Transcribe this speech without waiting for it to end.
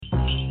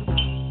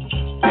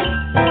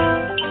Hi,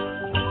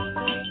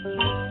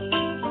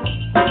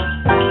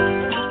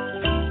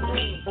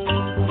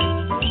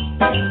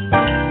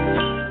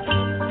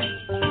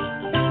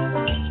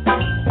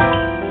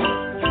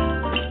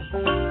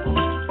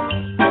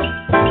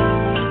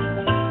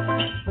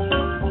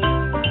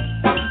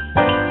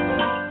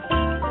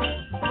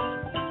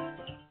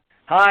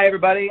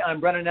 everybody. I'm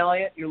Brennan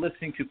Elliott. You're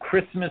listening to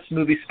Christmas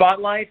Movie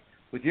Spotlight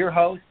with your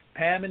hosts,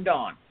 Pam and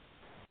Dawn.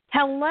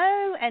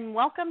 Hello, and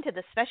welcome to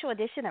the special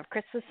edition of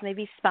Christmas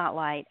Movie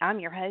Spotlight. I'm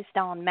your host,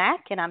 Dawn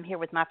Mack, and I'm here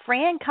with my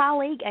friend,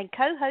 colleague, and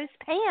co-host,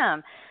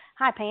 Pam.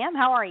 Hi, Pam.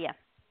 How are you?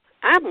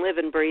 I'm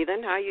living,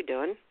 breathing. How you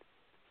doing?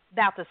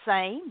 About the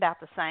same.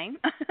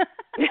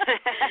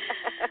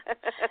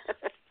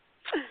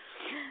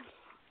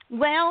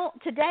 Well,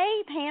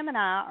 today, Pam and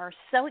I are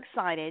so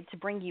excited to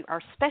bring you our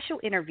special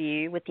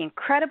interview with the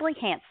incredibly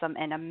handsome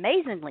and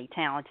amazingly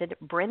talented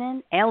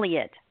Brennan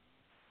Elliott.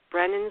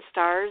 Brennan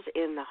stars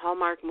in the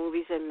Hallmark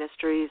Movies and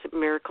Mysteries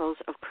Miracles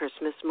of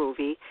Christmas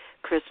movie,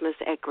 Christmas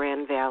at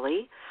Grand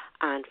Valley,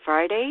 on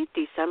Friday,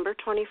 December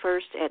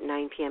 21st at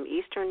 9 p.m.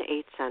 Eastern,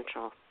 8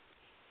 Central.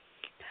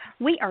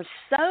 We are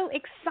so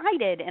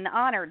excited and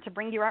honored to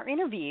bring you our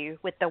interview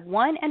with the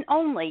one and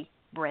only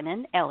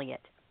Brennan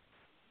Elliott.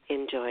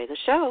 Enjoy the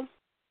show.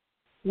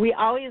 We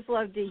always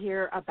love to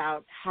hear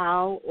about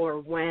how or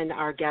when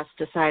our guest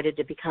decided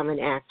to become an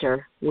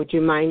actor. Would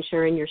you mind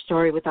sharing your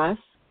story with us?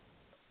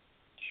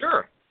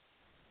 Sure.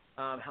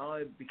 How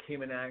I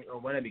became an actor, or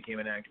when I became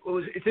an actor.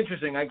 Well, it's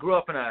interesting. I grew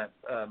up in a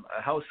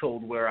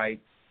household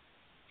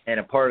and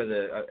a part of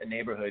a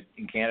neighborhood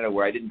in Canada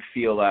where I didn't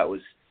feel that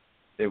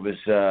it was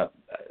a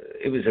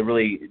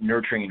really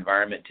nurturing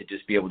environment to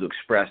just be able to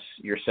express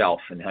yourself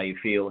and how you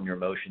feel and your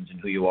emotions and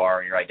who you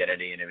are and your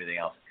identity and everything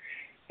else.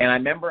 And I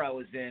remember I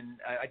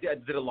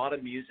did a lot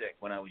of music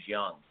when I was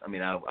young. I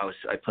mean, I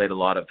played a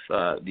lot of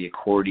the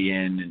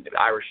accordion and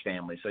Irish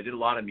family, so I did a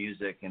lot of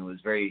music and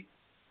was very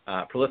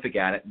prolific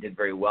at it and did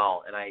very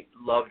well. And I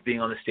loved being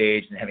on the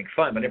stage and having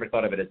fun, but never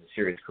thought of it as a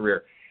serious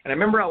career. And I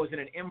remember I was in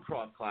an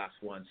improv class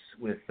once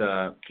with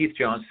Keith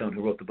Johnstone,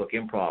 who wrote the book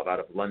Improv, out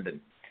of London.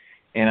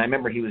 And I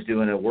remember he was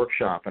doing a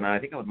workshop, and I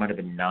think I might have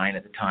been 9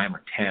 at the time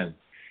or 10. And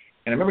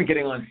I remember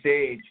getting on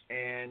stage,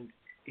 and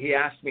he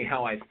asked me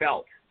how I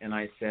felt. And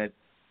I said,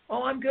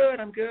 "Oh, I'm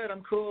good, I'm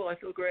cool, I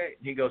feel great."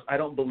 And he goes, "I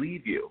don't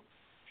believe you."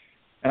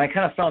 And I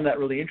kind of found that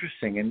really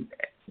interesting. And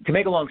to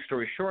make a long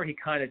story short, he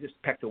kind of just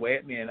pecked away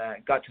at me, and I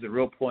got to the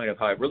real point of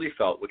how I really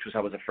felt, which was I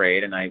was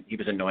afraid, and he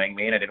was annoying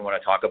me, and I didn't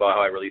want to talk about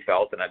how I really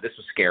felt, and this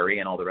was scary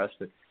and all the rest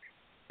of it.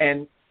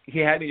 And he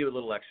had me do a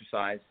little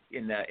exercise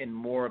in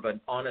more of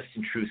an honest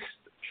and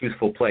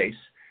truthful place.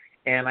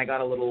 And I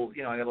got a little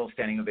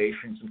standing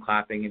ovation, some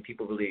clapping, and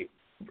people really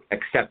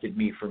accepted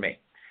me for me.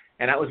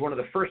 And that was one of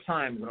the first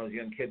times when I was a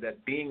young kid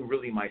that being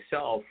really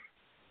myself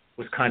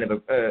was kind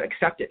of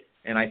accepted.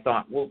 And I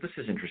thought, well, this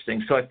is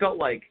interesting. So I felt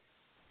like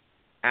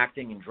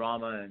acting and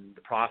drama and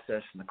the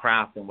process and the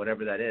craft and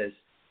whatever that is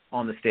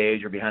on the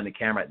stage or behind the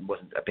camera, it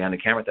wasn't behind the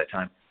camera at that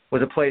time,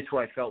 was a place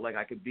where I felt like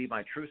I could be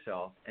my true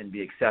self and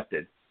be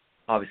accepted,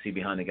 obviously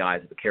behind the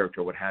guise of the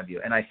character, what have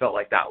you. And I felt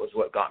like that was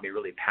what got me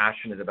really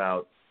passionate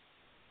about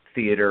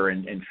theater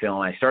and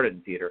film. I started in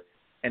theater.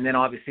 And then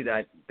obviously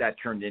that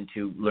turned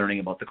into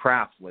learning about the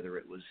craft, whether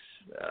it was,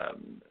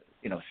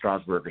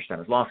 Strasberg or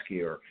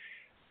Stanislavski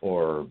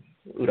or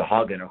Uta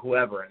Hagen or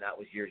whoever, and that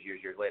was years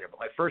later.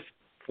 But my first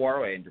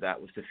foray into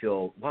that was to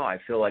feel, wow, I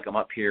feel like I'm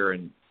up here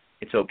and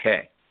it's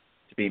okay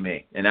to be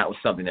me. And that was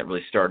something that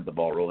really started the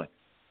ball rolling.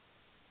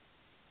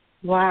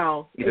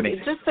 Wow.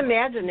 Just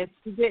imagine if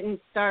you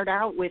didn't start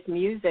out with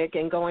music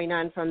and going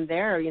on from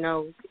there,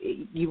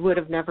 you would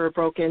have never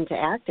broke into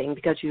acting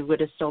because you would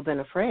have still been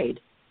afraid.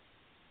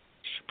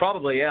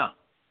 Probably, yeah.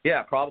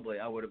 Yeah, probably.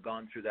 I would have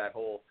gone through that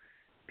whole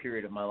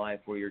period of my life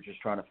where you're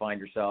just trying to find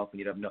yourself and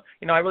you don't know.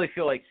 I really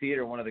feel like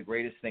theater, one of the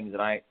greatest things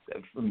that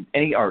from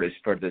any artist,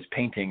 whether it's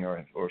painting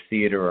or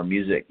theater or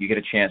music, you get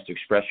a chance to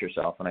express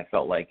yourself. And I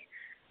felt like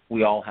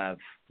we all have,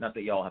 not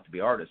that you all have to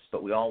be artists,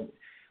 but we all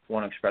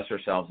want to express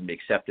ourselves and be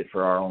accepted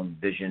for our own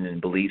vision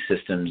and belief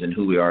systems and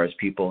who we are as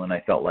people. And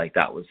I felt like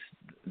that was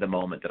the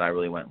moment that I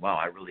really went, wow,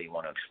 I really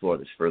want to explore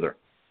this further.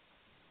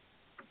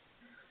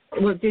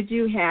 Well, did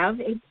you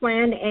have a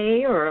plan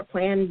A or a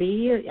plan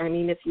B? I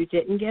mean, if you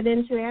didn't get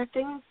into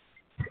acting?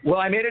 Well,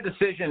 I made a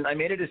decision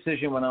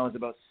when I was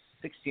about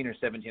 16 or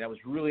 17. I was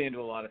really into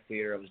a lot of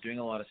theater. I was doing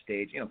a lot of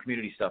stage,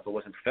 community stuff. It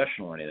wasn't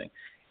professional or anything.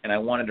 And I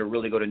wanted to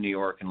really go to New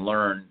York and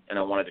learn, and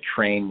I wanted to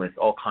train with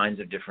all kinds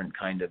of different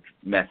kind of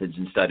methods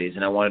and studies.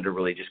 And I wanted to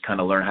really just kind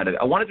of learn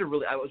I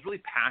was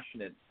really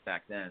passionate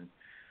back then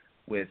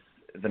with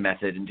the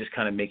method and just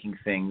kind of making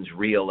things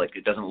real, like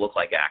it doesn't look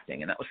like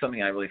acting. And that was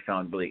something I really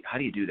found how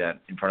do you do that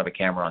in front of a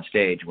camera on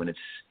stage when it's,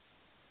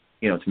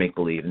 it's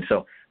make-believe. And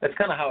so that's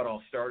kind of how it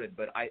all started.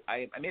 But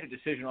I made a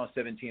decision when I was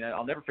 17.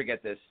 I'll never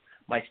forget this.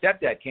 My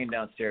stepdad came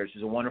downstairs.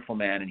 He's a wonderful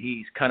man, and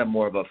he's kind of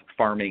more of a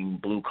farming,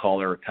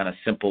 blue-collar, kind of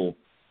simple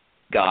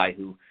guy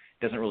who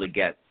doesn't really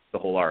get the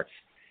whole arts.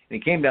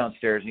 And he came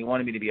downstairs, and he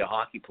wanted me to be a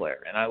hockey player.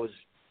 And I was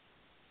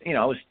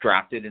I was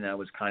drafted and I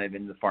was kind of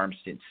in the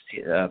farming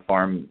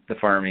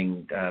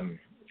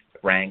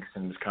ranks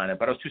and was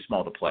but I was too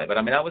small to play. But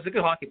I mean, I was a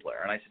good hockey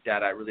player. And I said,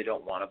 Dad, I really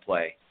don't want to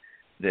play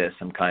this.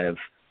 I'm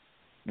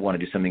want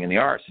to do something in the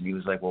arts. And he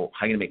was like, well,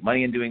 how are you going to make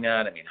money in doing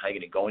that? I mean, how are you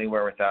going to go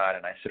anywhere with that?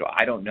 And I said,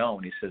 I don't know.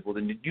 And he said, well,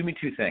 then do me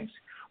two things.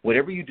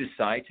 Whatever you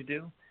decide to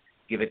do,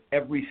 give it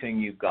everything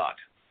you've got.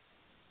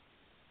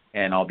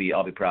 And I'll be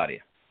proud of you,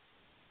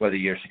 whether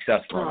you're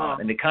successful or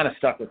not. And it kind of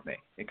stuck with me.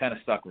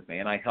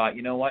 And I thought,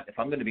 you know what? If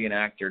I'm going to be an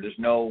actor, there's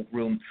no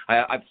room.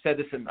 I've said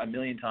this a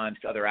million times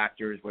to other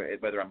actors,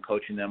 whether I'm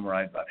coaching them or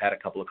I've had a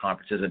couple of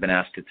conferences I've been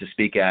asked to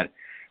speak at.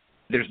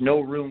 There's no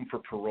room for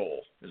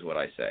parole, is what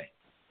I say.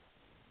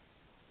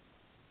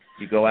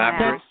 You go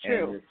after it,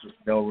 and there's just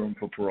no room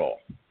for parole.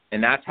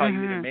 And that's how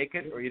you either make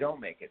it or you don't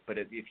make it. But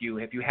if you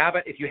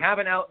have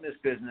an out in this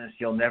business,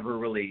 you'll never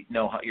really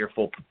know your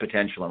full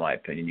potential, in my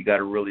opinion. You got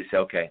to really say,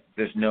 okay,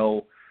 there's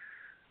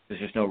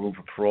just no room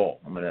for parole.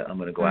 I'm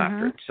gonna go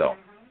after it. So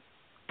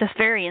that's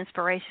very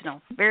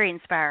inspirational, very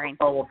inspiring.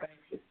 Oh well,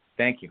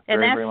 thank you. And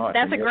very much.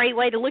 That's a great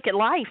way to look at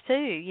life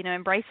too.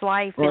 Embrace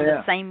life in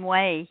the same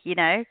way.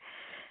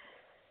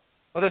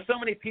 Well, there's so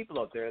many people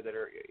out there that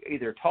are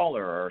either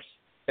taller or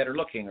better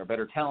looking or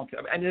better talented.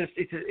 And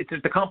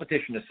it's the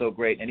competition is so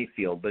great in any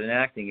field, but in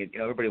acting,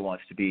 everybody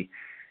wants to be,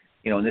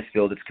 in this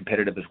field it's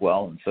competitive as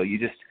well. And so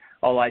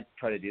all I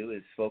try to do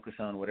is focus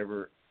on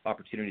whatever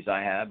opportunities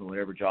I have and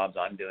whatever jobs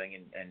I'm doing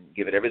and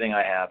give it everything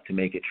I have to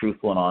make it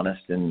truthful and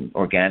honest and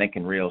organic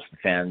and real so the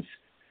fans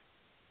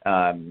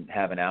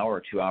have an hour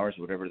or 2 hours,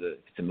 whatever if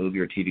it's a movie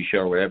or TV show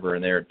or whatever,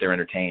 and they're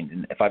entertained.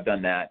 And if I've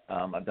done that,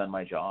 I've done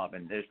my job.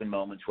 And there's been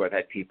moments where I've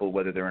had people,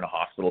 whether they're in a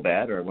hospital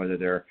bed or whether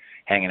they're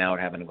hanging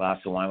out having a glass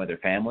of wine with their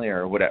family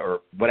or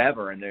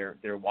whatever, and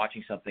they're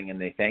watching something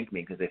and they thank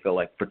me because they feel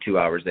like for 2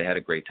 hours they had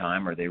a great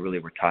time or they really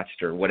were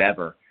touched or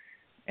whatever.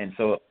 And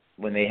so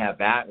when they have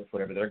that with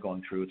whatever they're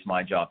going through, it's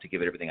my job to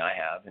give it everything I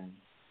have. And,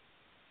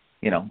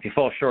 if you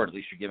fall short, at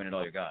least you're giving it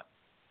all you got.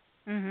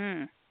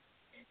 Mm-hmm.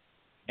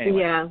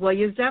 Anyway. Yeah, well,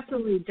 you've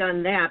definitely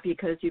done that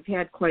because you've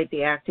had quite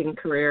the acting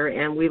career,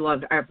 and we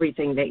love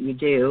everything that you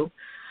do.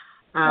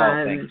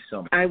 Thank you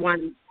so much.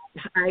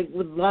 I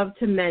would love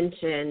to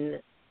mention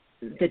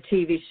the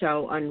TV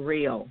show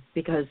Unreal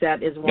because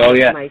that is one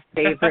of my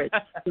favorite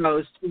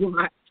shows to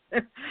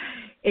watch.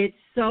 It's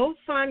so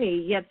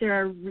funny, yet there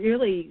are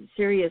really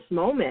serious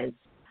moments.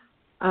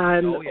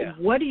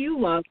 What do you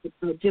love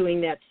about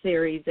doing that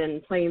series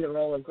and playing the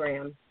role of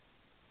Graham?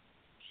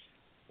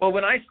 Well,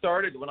 when I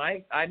started,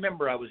 I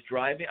remember I was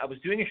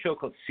doing a show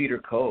called Cedar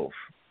Cove,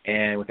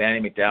 and with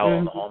Annie McDowell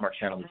on the Hallmark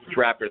Channel, which just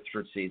wrapped its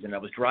third season. I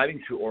was driving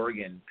through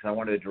Oregon because I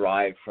wanted to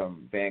drive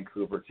from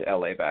Vancouver to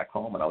LA back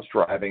home, and I was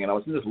driving, and I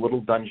was in this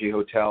little dungy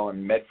hotel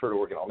in Medford,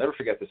 Oregon. I'll never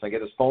forget this. I get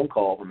this phone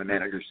call from a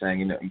manager saying,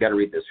 you got to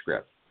read this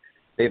script.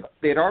 They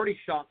had already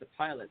shot the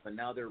pilot, but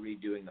now they're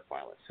redoing the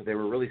pilot. So they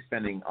were really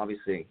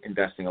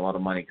investing a lot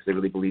of money because they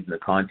really believed in the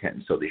content,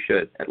 and so they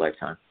should at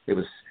Lifetime. It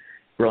was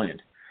brilliant.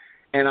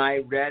 And I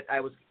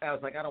was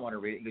like, I don't want to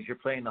read it because you're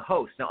playing the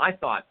host. Now, I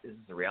thought, this is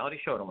a reality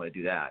show. I don't want to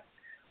do that.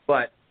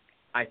 But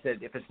I said,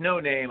 if it's no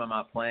name, I'm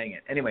not playing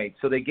it. Anyway,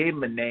 so they gave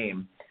him a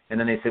name, and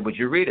then they said, would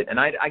you read it? And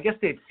I guess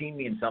they'd seen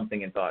me in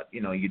something and thought,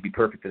 you'd be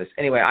perfect for this.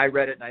 Anyway, I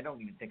read it, and I don't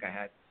even think I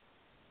had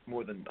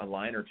more than a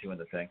line or two in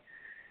the thing.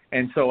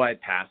 And so I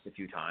passed a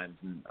few times,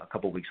 and a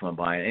couple of weeks went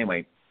by. And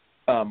anyway,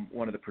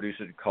 one of the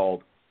producers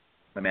called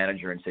my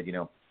manager and said,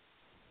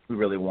 we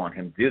really want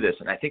him to do this.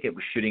 And I think it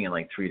was shooting in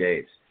like 3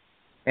 days.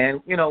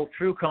 And,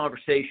 through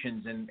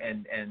conversations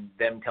and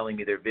them telling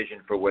me their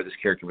vision for where this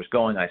character was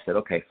going, I said,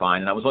 okay,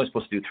 fine. And I was only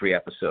supposed to do 3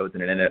 episodes,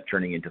 and it ended up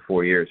turning into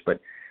 4 years. But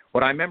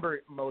what I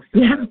remember most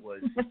about it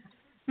was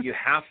you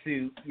have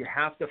to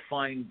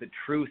find the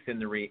truth in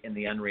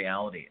the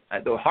unreality.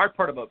 The hard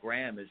part about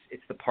Graham is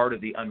it's the part of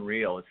the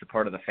unreal. It's the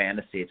part of the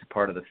fantasy. It's a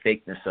part of the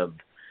fakeness of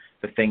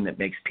the thing that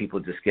makes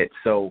people just get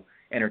so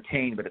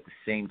entertained, but at the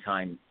same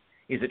time,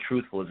 is it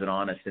truthful? Is it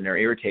honest? And they're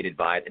irritated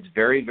by it. It's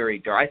very, very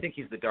dark. I think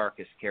he's the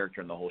darkest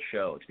character in the whole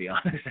show, to be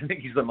honest. I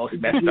think he's the most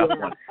messed up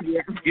one.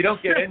 Yeah. You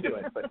don't get into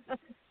it, but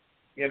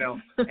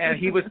and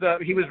he was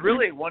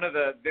really one of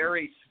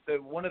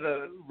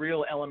the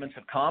real elements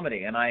of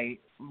comedy, and I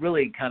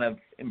really kind of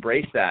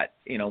embraced that,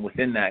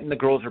 within that. And the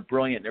girls are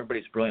brilliant.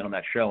 Everybody's brilliant on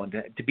that show, and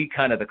to be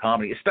kind of the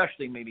comedy,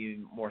 especially maybe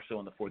more so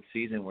in the 4th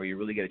season, where you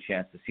really get a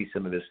chance to see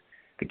some of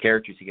the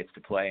characters he gets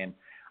to play. And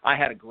I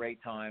had a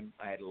great time.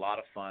 I had a lot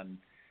of fun.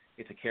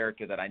 It's a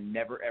character that I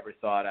never ever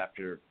thought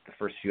after the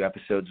first few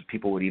episodes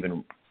people would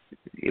even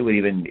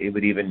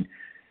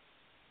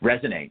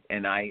resonate.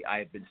 And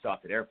I've been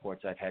stopped at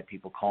airports. I've had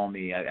people call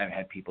me. I've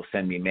had people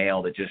send me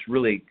mail that just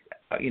really,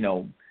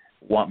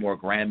 want more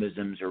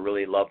Grahamisms or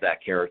really love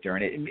that character.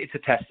 And it's a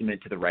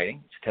testament to the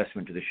writing. It's a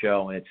testament to the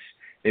show. And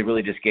they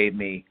really just gave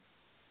me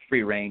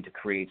free reign to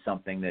create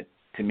something that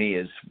to me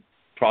is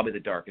probably the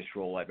darkest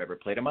role I've ever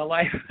played in my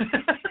life.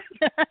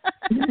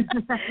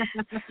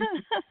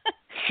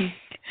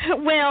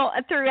 Well,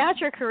 throughout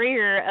your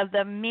career, of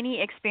the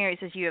many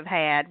experiences you have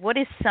had, what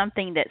is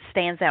something that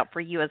stands out for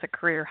you as a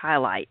career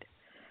highlight?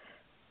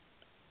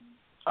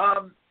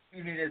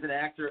 You mean as an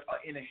actor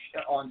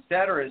on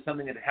set, or is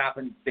something that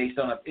happened based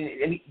on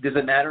does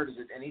it matter? Does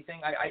it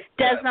anything?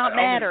 Does not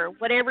matter.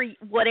 Whatever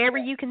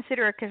you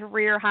consider a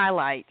career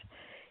highlight.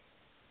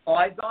 Oh,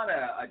 I got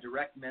a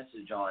direct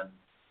message on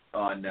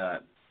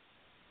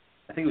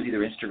I think it was either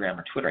Instagram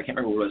or Twitter. I can't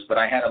remember what it was, but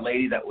I had a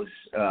lady that was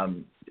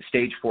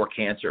stage 4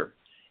 cancer,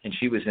 and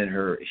she was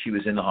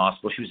in the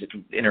hospital. She was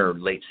in her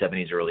late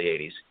 70s, early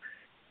 80s,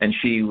 and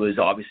she was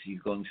obviously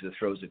going through the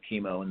throes of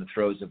chemo and the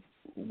throes of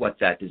what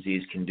that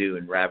disease can do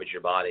and ravage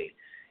your body.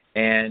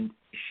 And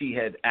she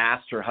had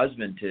asked her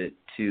husband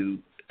to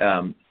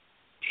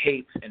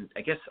tape, and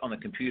I guess on the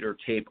computer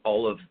tape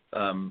all of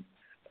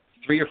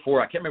 3 or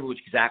 4, I can't remember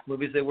which exact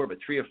movies they were, but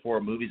 3 or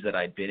 4 movies that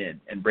I'd been in,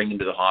 and bring them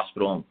to the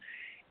hospital.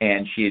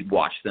 And she had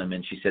watched them,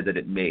 and she said that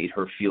it made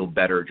her feel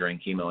better during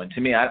chemo. And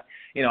to me, I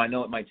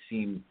know it might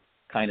seem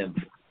kind of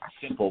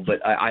simple,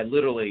 but I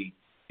literally,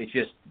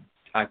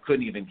 I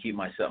couldn't even keep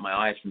my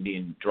eyes from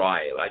being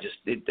dry.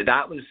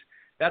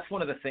 That's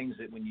one of the things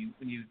that when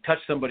you touch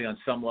somebody on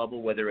some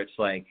level, whether it's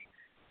like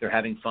they're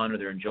having fun or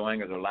they're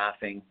enjoying or they're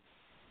laughing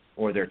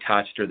or they're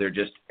touched or they're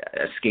just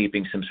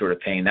escaping some sort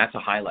of pain, that's a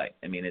highlight.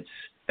 I mean,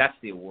 that's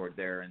the award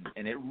there,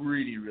 and it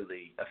really,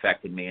 really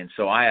affected me. And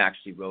so I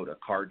actually wrote a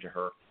card to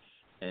her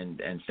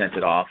and sent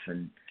it off.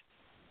 And,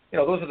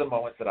 those are the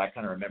moments that I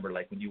kind of remember,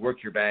 like when you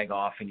work your bag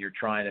off and you're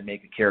trying to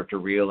make a character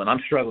real. And I'm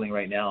struggling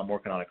right now. I'm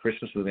working on a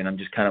Christmas movie, and I'm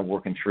just kind of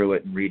working through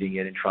it and reading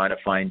it and trying to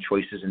find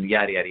choices and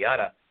yada, yada,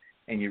 yada.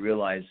 And you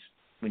realize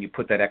when you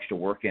put that extra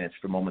work in, it's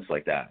for moments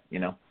like that,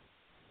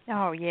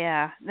 Oh,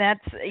 yeah. That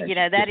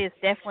is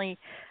definitely,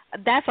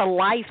 that's a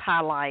life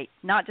highlight,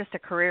 not just a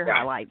career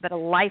highlight, but a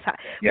life highlight.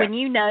 Yeah. When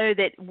you know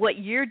that what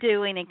you're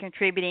doing and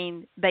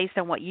contributing based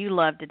on what you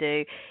love to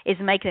do is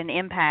making an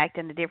impact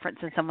and a difference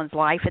in someone's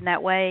life in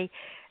that way,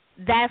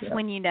 that's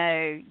when you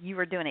know you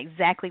were doing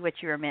exactly what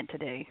you were meant to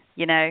do,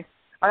 And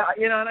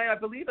I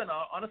believe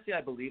honestly,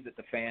 I believe that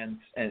the fans,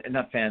 and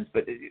not fans,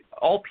 but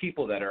all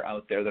people that are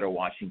out there that are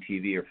watching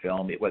TV or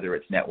film, whether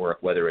it's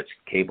network, whether it's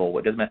cable,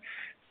 what doesn't matter,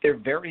 they're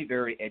very,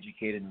 very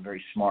educated and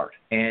very smart.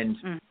 And,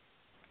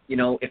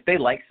 if they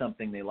like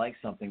something, they like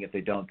something. If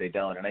they don't, they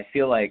don't. And I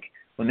feel like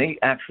when they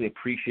actually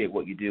appreciate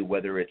what you do,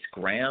 whether it's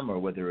Graham or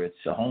whether it's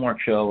a Hallmark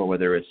show or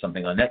whether it's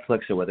something on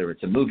Netflix or whether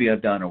it's a movie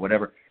I've done or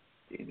whatever,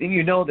 then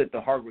you know that the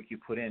hard work you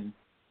put in,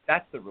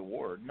 that's the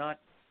reward, not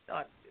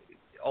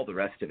all the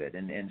rest of it.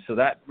 And so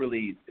that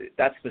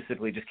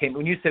specifically just came,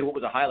 when you said what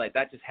was a highlight,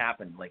 that just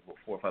happened like 4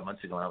 or 5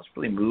 months ago, and I was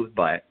really moved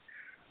by it.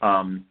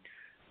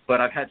 But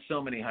I've had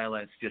so many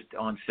highlights just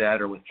on set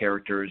or with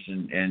characters,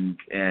 and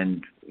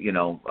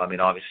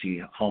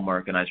obviously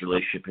Hallmark and I's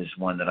relationship is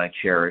one that I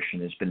cherish,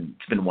 and it's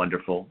been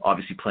wonderful.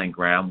 Obviously playing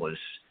Graham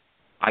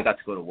I got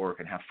to go to work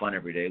and have fun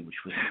every day, which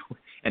was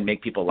and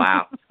make people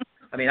laugh.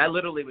 I mean, I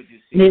literally would do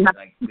scenes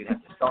like we'd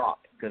have to stop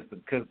because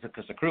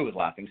the crew was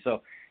laughing.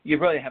 So you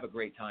really have a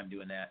great time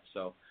doing that.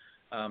 So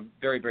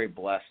very, very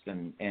blessed,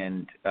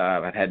 and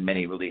I've had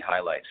many really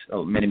highlights.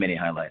 Oh, many, many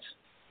highlights.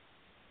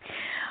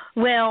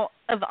 Well,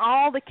 of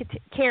all the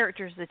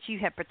characters that you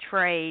have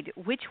portrayed,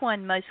 which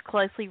one most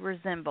closely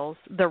resembles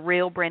the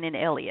real Brennan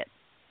Elliott?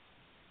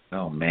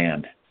 Oh,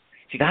 man.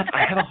 See,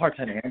 I have a hard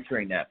time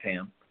answering that,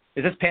 Pam.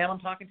 Is this Pam I'm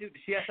talking to? Did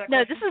she ask that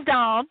question?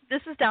 No,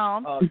 this is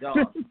Dawn. Oh,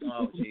 Dawn.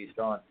 Oh, geez,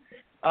 Dawn.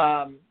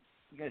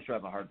 You guys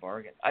drive a hard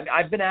bargain.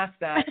 I've been asked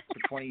that for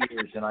 20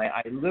 years, and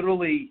I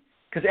literally,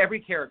 because every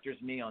character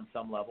is me on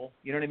some level.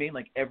 You know what I mean?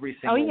 Like every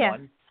single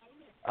one.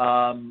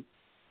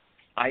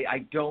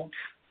 I don't.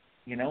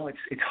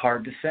 It's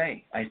hard to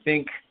say. I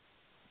think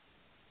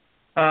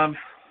I'd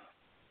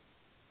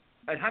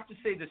have to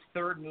say this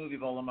third movie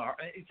of Olimar,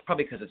 it's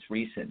probably because it's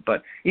recent,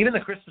 but even the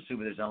Christmas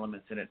movie, there's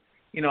elements in it.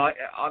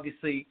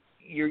 Obviously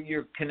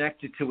you're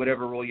connected to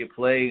whatever role you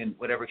play and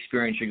whatever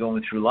experience you're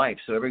going through life.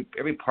 So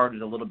every part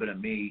is a little bit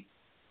of me,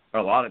 or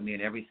a lot of me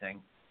in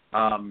everything.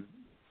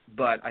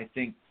 But I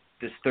think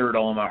this third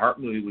All in My Heart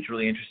movie was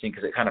really interesting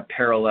because it kind of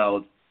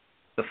paralleled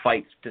the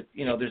fights to,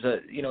 you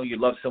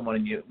love someone,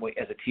 and you,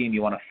 as a team,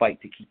 you want to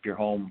fight to keep your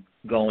home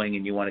going,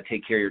 and you want to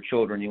take care of your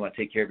children, you want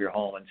to take care of your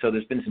home. And so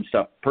there's been some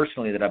stuff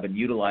personally that I've been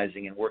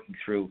utilizing and working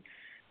through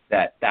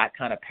that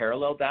kind of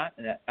paralleled that.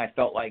 And I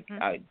felt like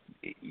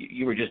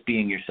you were just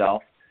being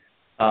yourself.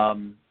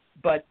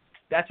 But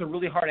that's a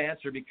really hard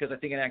answer because I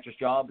think an actor's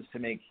job is to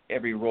make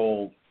every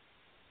role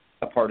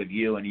a part of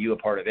you and you a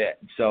part of it.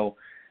 So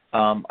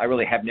I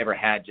really have never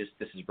had just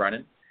this is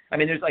Brennan. I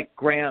mean, there's like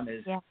Graham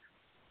is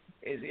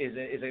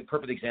a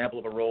perfect example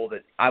of a role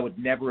that I would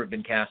never have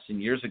been cast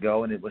in years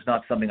ago, and it was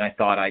not something I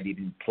thought I'd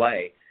even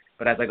play.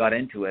 But as I got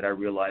into it, I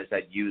realized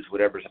I'd use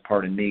whatever's a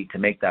part of me to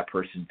make that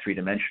person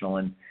three-dimensional.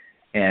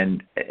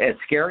 And as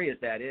scary as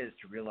that is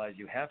to realize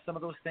you have some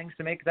of those things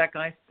to make that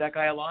guy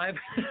alive.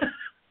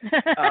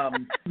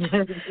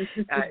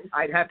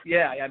 I'd have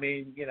to, I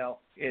mean,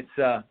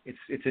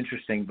 it's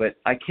interesting, but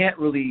I can't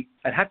really.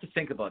 I'd have to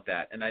think about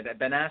that, and I've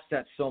been asked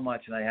that so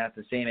much, and I have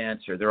the same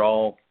answer. They're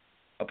all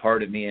a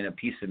part of me and a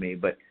piece of me,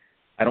 but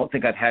I don't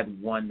think I've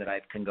had one that I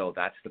can go,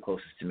 that's the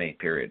closest to me,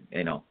 period.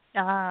 Not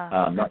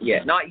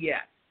yet.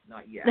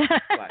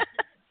 But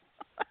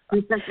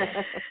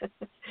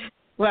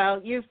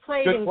Well, you've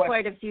played in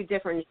quite a few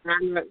different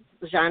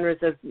genres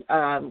of,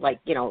 like,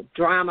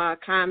 drama,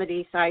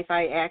 comedy,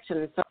 sci-fi, action,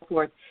 and so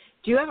forth.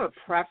 Do you have a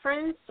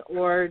preference,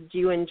 or do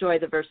you enjoy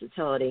the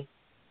versatility?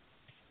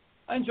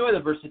 I enjoy the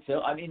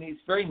versatility. I mean,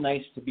 it's very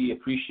nice to be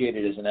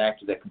appreciated as an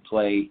actor that can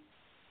play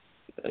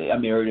a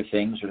myriad of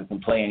things, or can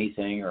play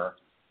anything, or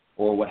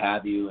what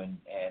have you, and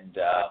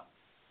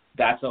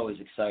that's always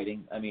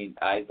exciting. I mean,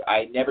 I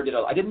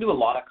didn't do a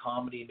lot of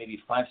comedy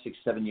maybe 5, 6,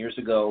 7 years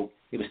ago.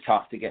 It was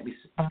tough to get me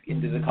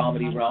into the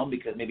comedy realm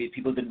because maybe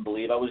people didn't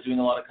believe I was doing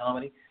a lot of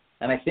comedy.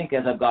 And I think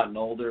as I've gotten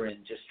older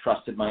and just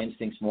trusted my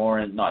instincts more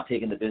and not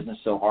taken the business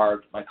so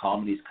hard, my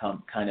comedy's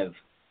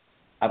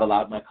I've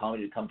allowed my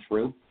comedy to come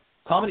through.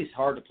 Comedy's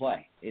hard to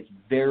play. It's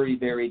very,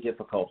 very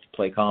difficult to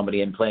play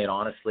comedy and play it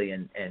honestly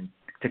and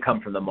to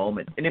come from the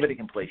moment. Anybody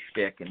can play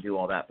shtick and do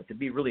all that, but to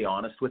be really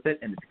honest with it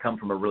and to come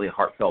from a really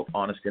heartfelt,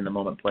 honest,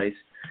 in-the-moment place,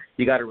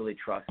 you got to really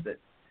trust that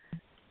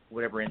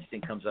whatever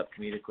instinct comes up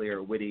comedically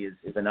or witty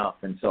is enough.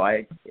 And so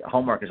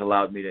Hallmark has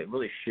allowed me to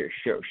really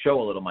show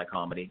a little of my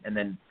comedy, and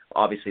then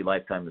obviously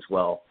Lifetime as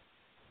well.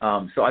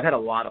 So I've had a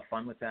lot of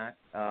fun with that.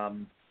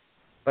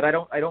 But I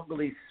don't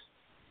really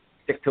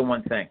stick to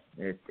one thing.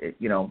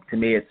 To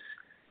me, it's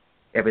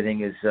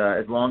everything is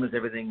as long as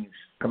everything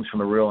comes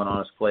from a real and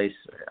honest place,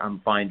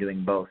 I'm fine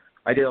doing both.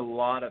 I did a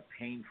lot of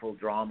painful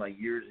drama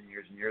years and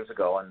years and years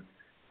ago, and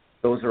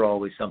those are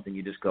always something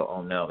you just go,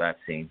 oh no, that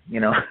scene, I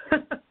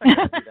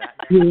don't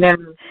do that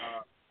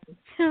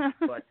now.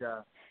 But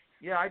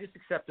I just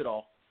accept it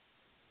all.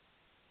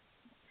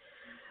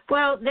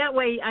 Well, that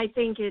way I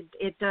think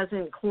it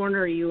doesn't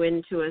corner you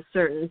into a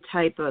certain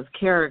type of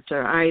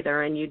character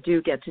either, and you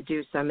do get to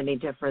do so many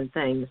different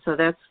things. So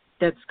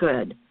that's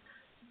good.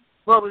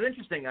 Well, it was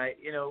interesting. I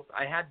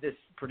had this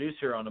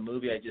producer on a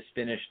movie I just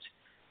finished.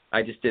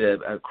 I just did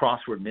a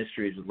crossword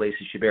mysteries with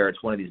Lacey Chabert.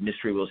 It's one of these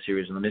Mystery Wheel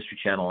series on the Mystery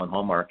Channel on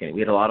Hallmark, and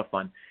we had a lot of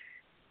fun.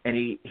 And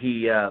he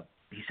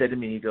said to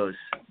me, he goes,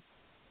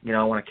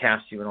 I want to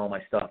cast you in all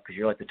my stuff because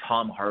you're like the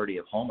Tom Hardy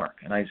of Hallmark.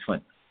 And I just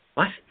went,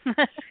 what?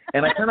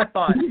 And I kind of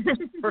thought,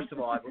 first of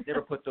all, I would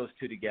never put those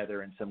two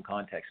together in some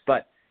context.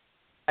 But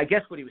I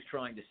guess what he was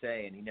trying to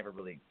say, and he never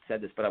really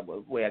said this, but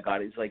the way I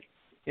got it is like,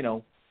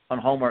 on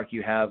Hallmark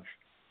you have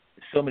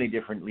so many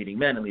different leading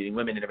men and leading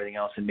women and everything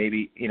else, and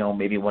maybe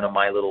one of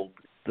my little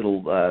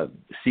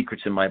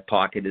secrets in my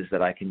pocket is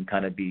that I can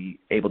kind of be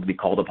able to be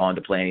called upon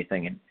to play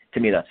anything, and to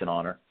me that's an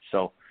honor.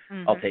 So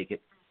I'll take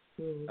it.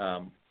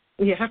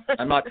 Yeah.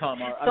 I'm not Tom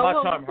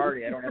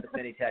Hardy. I don't have as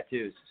many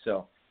tattoos,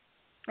 so.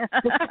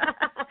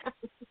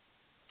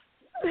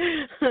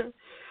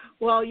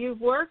 Well, you've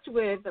worked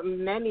with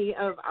many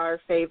of our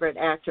favorite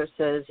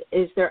actresses.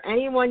 Is there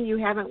anyone you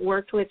haven't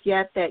worked with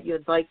yet that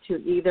you'd like to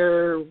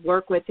either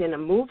work with in a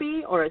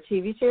movie or a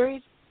TV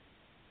series?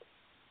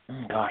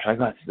 Oh,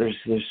 gosh,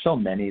 there's so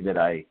many that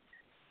I,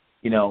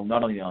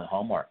 not only on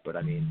Hallmark, but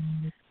I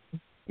mean,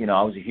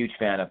 I was a huge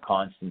fan of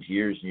Constance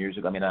years and years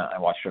ago. I mean, I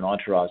watched her in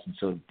Entourage, and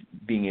so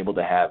being able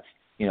to have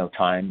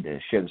time to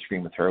share the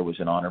screen with her was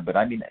an honor. But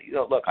I mean,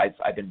 look,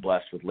 I've been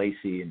blessed with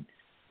Lacey,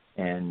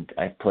 and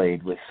I've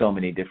played with so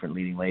many different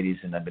leading ladies,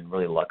 and I've been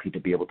really lucky to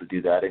be able to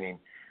do that. I mean,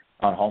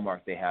 on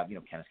Hallmark they have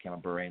Candace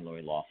Cameron Bure and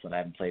Lori Loughlin. I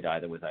haven't played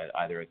either with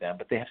either of them,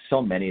 but they have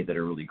so many that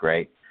are really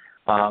great.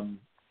 And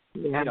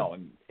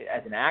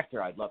as an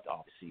actor, I'd love to.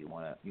 Obviously, you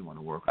want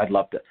to work. I'd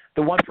love to.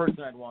 The one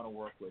person I'd want to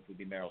work with would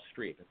be Meryl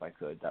Streep if I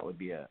could. That would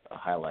be a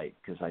highlight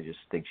because I just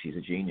think she's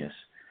a genius.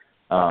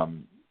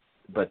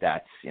 But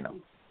that's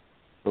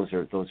those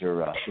are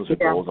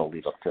goals I'll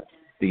leave up to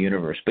the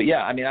universe. But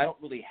yeah, I mean, I don't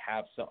really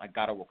have I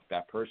got to work with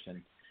that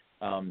person.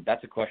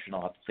 That's a question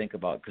I'll have to think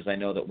about because I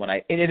know that when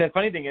and the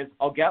funny thing is,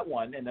 I'll get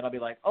one and then I'll be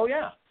like, oh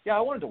yeah, I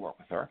wanted to work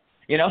with her.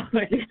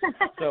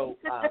 So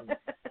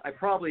I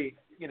probably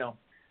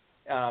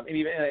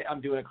I'm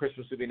doing a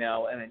Christmas movie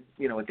now, and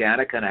with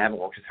Danica, and I haven't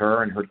worked with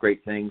her and heard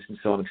great things, and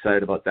so I'm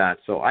excited about that.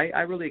 So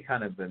I really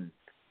kind of been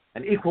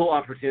an equal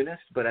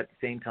opportunist, but at the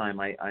same time,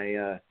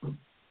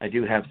 I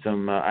do have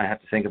some. I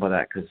have to think about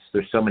that because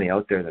there's so many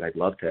out there that I'd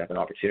love to have an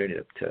opportunity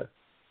to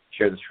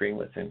share the screen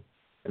with and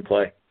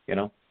play.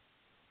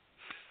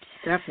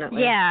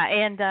 Definitely. Yeah,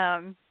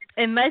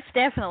 and most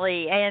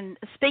definitely. And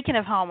speaking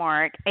of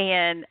Hallmark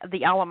and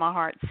the All of My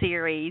Heart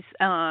series,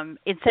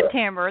 in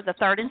September, the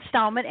third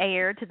installment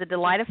aired to the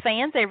delight of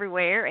fans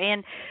everywhere.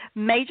 And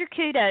major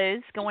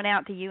kudos going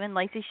out to you and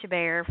Lacey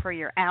Chabert for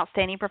your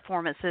outstanding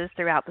performances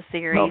throughout the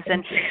series.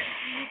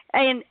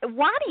 And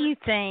why do you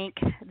think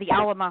the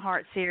All of My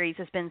Heart series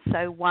has been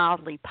so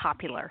wildly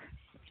popular?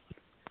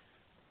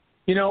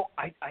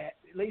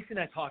 Lacey and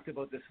I talked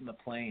about this in the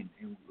plane,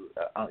 and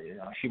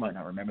she might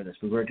not remember this,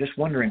 but we were just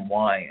wondering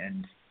why.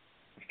 And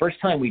the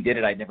first time we did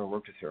it, I'd never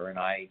worked with her, and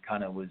I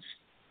kind of was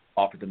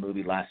offered the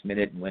movie last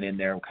minute and went in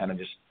there, kind of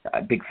just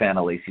a big fan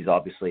of Lacey's,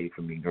 obviously,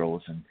 from Mean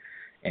Girls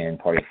and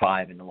Party of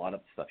Five and a lot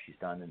of the stuff she's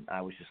done, and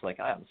I was just like,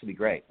 this would be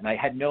great. And I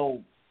had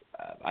no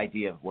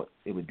idea of what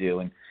it would do,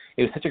 and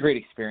it was such a great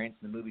experience,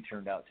 and the movie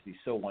turned out to be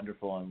so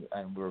wonderful,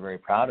 and we were very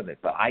proud of it.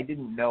 But I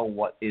didn't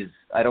know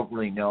I don't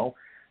really know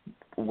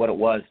what it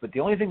was. But the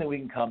only thing that we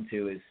can come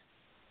to is,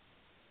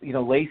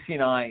 Lacey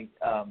and I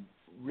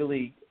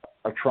really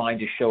are trying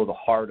to show the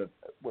heart of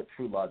what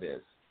true love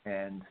is.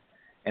 And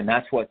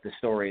that's what the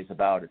story is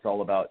about. It's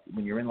all about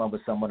when you're in love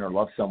with someone or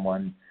love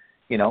someone,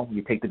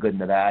 you take the good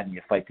and the bad and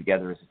you fight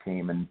together as a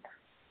team.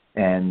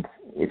 And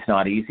it's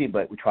not easy,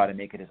 but we try to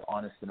make it as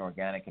honest and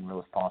organic and real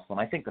as possible. And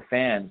I think the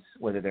fans,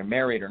 whether they're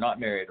married or not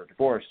married or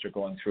divorced or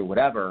going through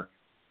whatever,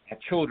 have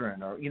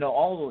children or,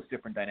 all those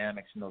different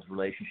dynamics in those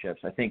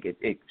relationships, I think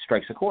it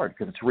strikes a chord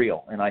because it's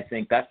real. And I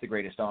think that's the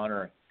greatest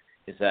honor,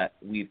 is that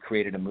we've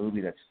created a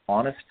movie that's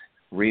honest,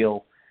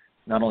 real,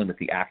 not only with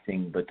the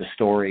acting, but the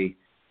story.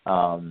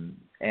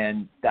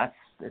 And that's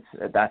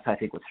I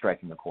think what's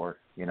striking the chord,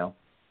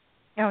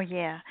 Oh,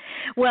 yeah.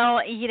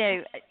 Well,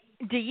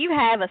 do you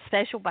have a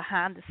special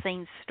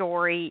behind-the-scenes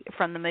story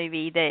from the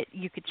movie that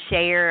you could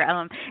share?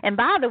 And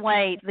by the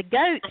way, the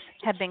goats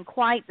have been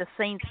quite the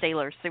scene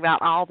stealers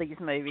throughout all these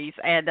movies,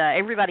 and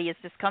everybody has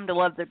just come to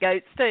love the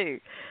goats too.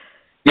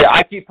 Yeah,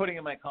 I keep putting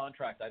in my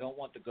contract, I don't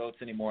want the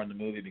goats anymore in the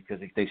movie because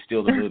they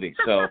steal the movie.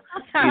 So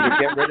either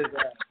get rid of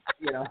that,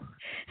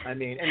 and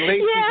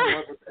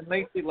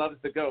Lacey loves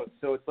the goats.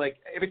 So it's like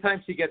every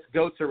time she gets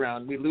goats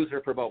around, we lose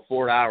her for about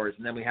 4 hours,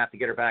 and then we have to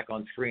get her back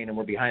on screen, and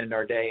we're behind in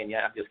our day. And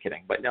yeah, I'm just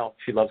kidding. But no,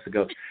 she loves the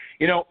goats.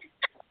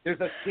 There's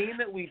a scene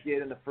that we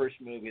did in the first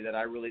movie that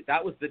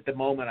that was the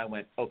moment I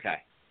went, okay.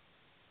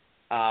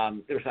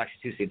 There was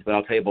actually 2 scenes, but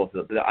I'll tell you both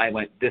of them. I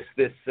went, this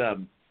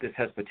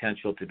has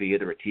potential to be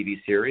either a TV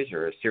series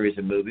or a series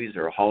of movies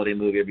or a holiday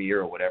movie every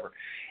year or whatever.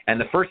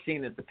 And the first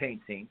scene is the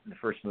paint scene in the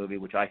first movie,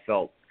 which I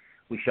felt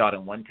we shot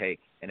in one take,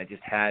 and it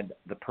just had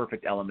the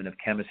perfect element of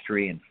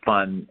chemistry and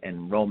fun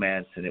and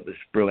romance, and it was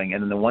brewing.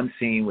 And then the one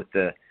scene with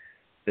the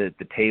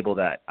table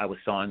that I was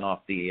sawing off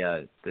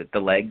the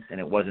legs, and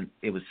it was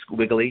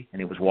wiggly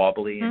and it was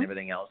wobbly mm-hmm. and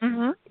everything else.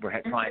 Mm-hmm.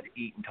 We're trying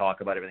to eat and talk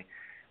about everything.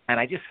 And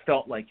I just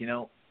felt like,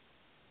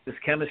 this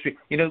chemistry,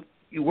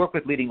 you work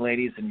with leading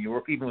ladies and you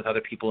work even with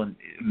other people, and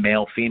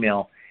male,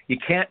 female, you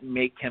can't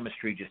make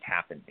chemistry just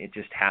happen. It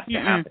just has to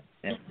happen.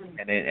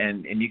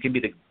 And you can be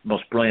the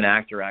most brilliant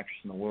actor or actress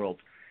in the world,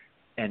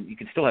 and you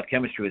can still have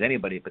chemistry with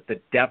anybody, but the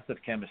depth of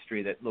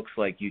chemistry that looks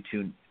like you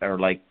two are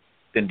like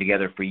been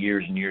together for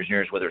years and years and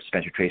years, whether it's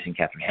Spencer Tracy and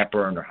Katharine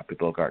Hepburn or Humphrey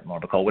Bogart and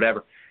Laura Bacall,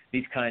 whatever,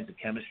 these kinds of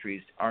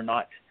chemistries are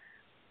not,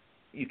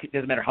 it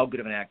doesn't matter how good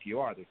of an actor you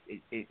are,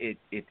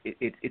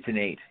 it's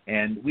innate.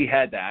 And we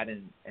had that,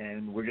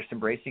 and we're just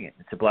embracing it.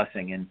 It's a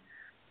blessing. And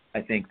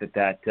I think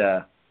that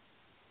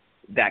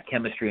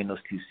chemistry in those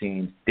 2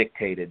 scenes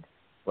dictated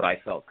what I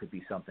felt could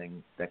be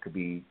something that could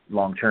be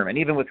long-term. And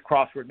even with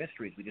Crossword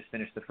Mysteries, we just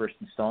finished the first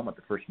installment,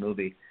 the first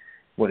movie,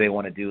 where they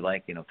want to do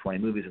 20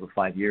 movies over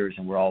 5 years,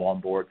 and we're all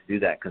on board to do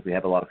that because we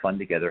have a lot of fun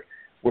together.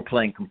 We're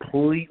playing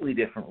completely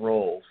different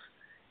roles,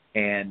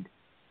 and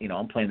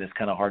I'm playing this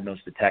kind of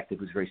hard-nosed detective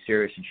who's very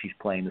serious, and she's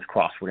playing this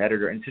crossword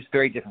editor, and it's just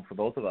very different for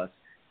both of us.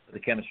 But the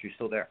chemistry's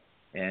still there,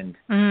 and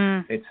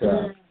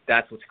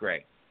that's what's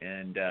great.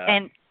 And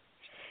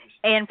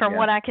from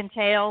what I can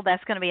tell,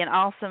 that's going to be an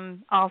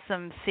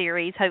awesome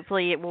series.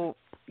 Hopefully, it will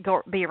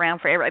be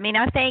around forever. I mean,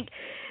 I think,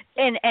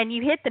 and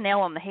you hit the nail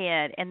on the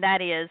head, and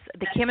that is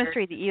the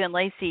chemistry that you and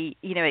Lacey,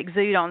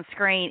 exude on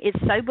screen. It's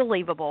so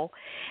believable,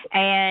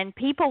 and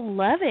people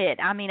love it.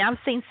 I mean, I've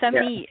seen so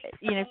many,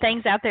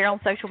 things out there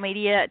on social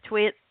media,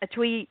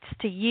 tweets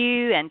to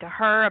you and to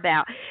her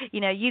about,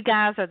 you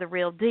guys are the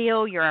real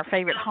deal. You're our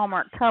favorite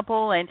Hallmark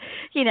couple, and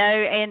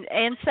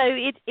and so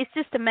it's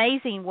just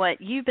amazing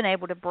what you've been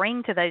able to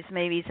bring to those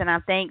movies, and I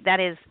think that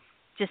has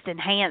just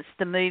enhanced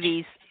the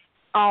movies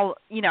all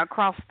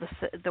across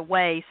the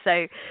way.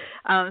 So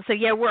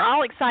yeah, we're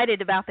all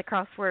excited about the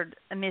Crossword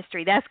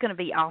Mystery. That's going to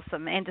be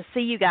awesome, and to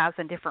see you guys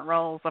in different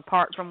roles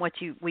apart from what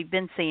we've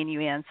been seeing you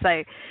in.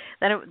 So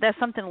that's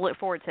something to look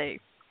forward to.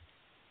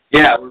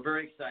 Yeah, we're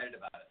very excited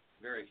about it.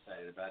 Very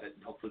excited about it,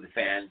 and hopefully the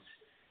fans,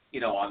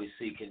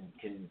 obviously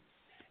can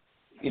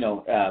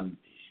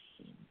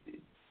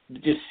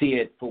just see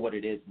it for what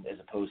it is, as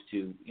opposed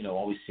to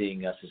always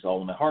seeing us as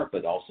All in My Heart,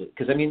 but also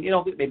because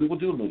maybe we'll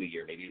do a movie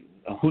here. Maybe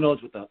who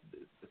knows what the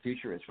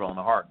future is for All in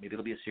My Heart. Maybe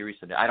it'll be a series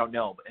someday. I don't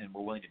know, and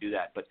we're willing to do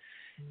that. But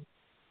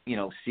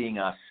seeing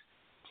us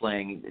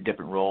playing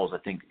different roles, I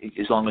think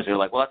as long as they're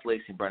like, well, that's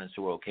Lacey and Brennan,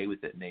 so we're okay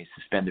with it, and they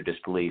suspend their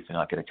disbelief and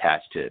not get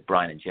attached to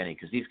Brian and Jenny,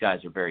 because these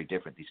guys are very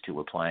different. These two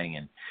were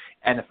playing,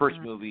 and the first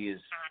movie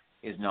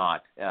is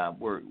not.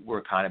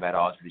 We're kind of at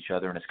odds with each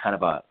other, and it's kind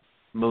of a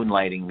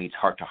moonlighting meets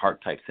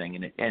heart-to-heart type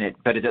thing,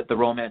 but the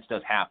romance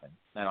does happen.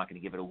 I'm not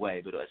going to give it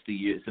away, but as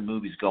the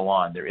movies go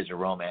on, there is a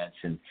romance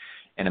and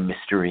a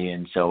mystery,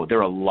 and so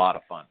they're a lot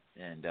of fun,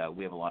 and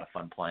we have a lot of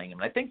fun playing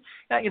them. And I think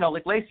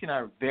like Lacey and I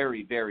are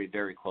very, very,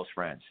 very close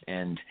friends,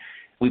 and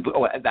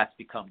that's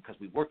become because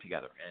we work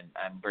together, and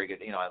I'm very good.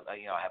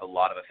 I have a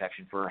lot of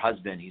affection for her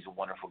husband. He's a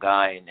wonderful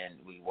guy, and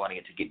we want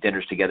to get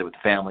dinners together with the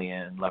family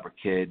and love her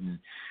kid, and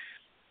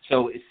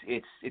so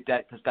it's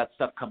that, because that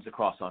stuff comes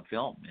across on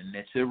film, and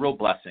it's a real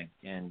blessing.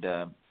 And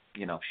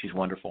she's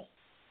wonderful.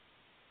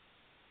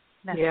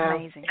 That's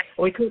amazing.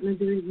 We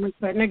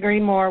couldn't agree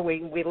more.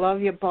 We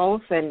love you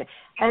both, and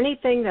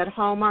anything that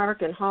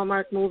Hallmark and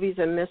Hallmark Movies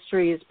and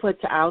Mysteries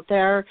puts out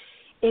there,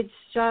 it's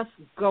just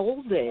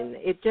golden.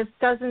 It just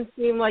doesn't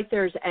seem like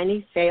there's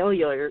any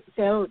failures.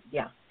 See,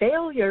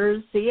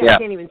 I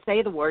can't even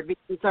say the word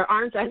because there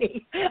aren't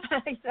any.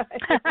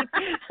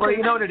 Well,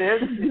 you know what it is?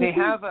 They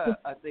have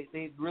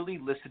they really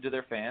listen to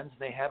their fans.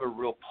 They have a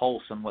real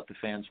pulse on what the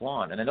fans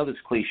want. And I know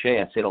this cliche,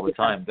 I say it all the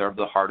time, they're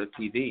the heart of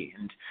TV.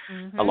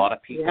 And a lot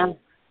of people,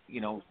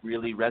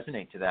 really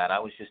resonate to that. I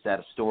was just at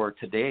a store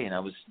today, and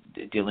I was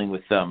dealing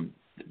with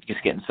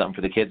just getting something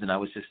for the kids,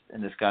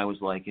 and this guy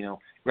was like,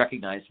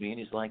 recognized me, and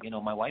he's like,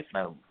 my wife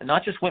and I, and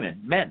not just women,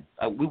 men,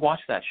 we watch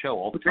that show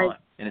all the time,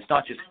 and it's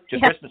not just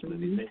Christmas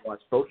movies. They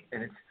watch both,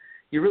 and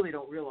you really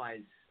don't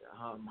realize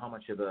how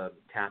much of a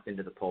tap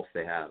into the pulse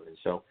they have, and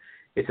so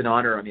it's an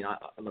honor. I mean,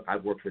 look,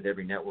 I've worked with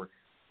every network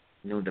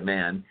known to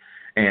man,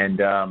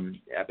 and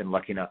I've been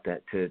lucky enough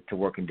to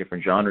work in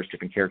different genres,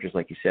 different characters,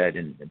 like you said,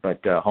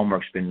 but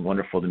Hallmark's been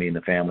wonderful to me and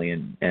the family,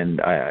 and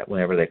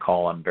whenever they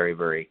call, I'm very,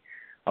 very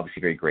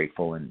obviously very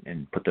grateful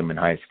and put them in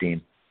high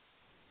esteem.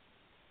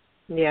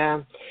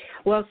 Yeah.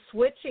 Well,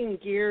 switching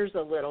gears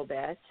a little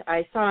bit,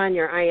 I saw on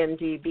your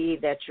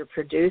IMDb that you're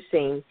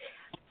producing.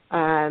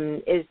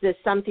 Is this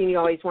something you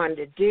always wanted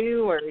to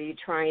do, or are you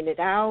trying it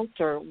out,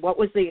 or what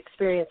was the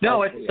experience?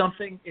 No, it's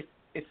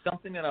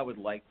something that I would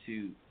like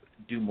to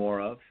do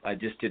more of. I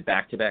just did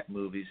back-to-back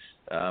movies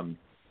as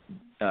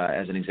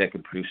an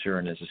executive producer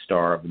and as a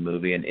star of the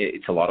movie, and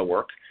it's a lot of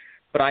work.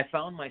 But I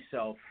found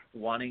myself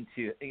wanting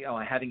to,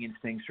 having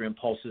instincts or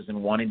impulses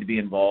and wanting to be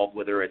involved,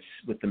 whether it's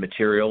with the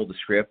material, the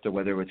script, or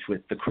whether it's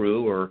with the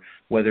crew, or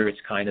whether it's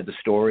kind of the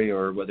story,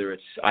 or whether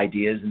it's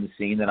ideas in the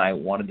scene that I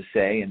wanted to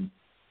say. And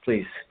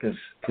please.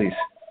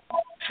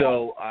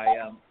 So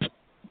I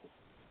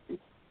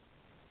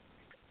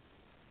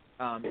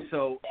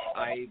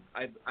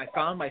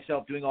found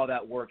myself doing all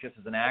that work just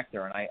as an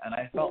actor, and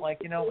I felt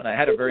like, and I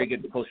had a very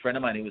good close friend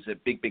of mine who was a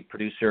big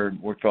producer and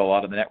worked for a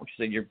lot of the networks.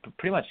 She said, you're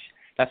pretty much,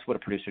 that's what a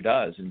producer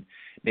does. And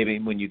maybe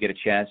when you get a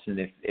chance, and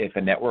if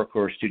a network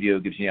or a studio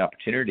gives you the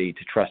opportunity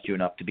to trust you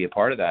enough to be a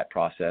part of that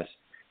process,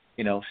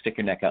 stick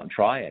your neck out and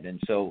try it. And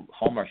so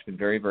Hallmark's been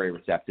very, very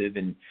receptive,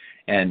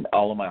 and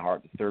all of my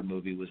heart, the third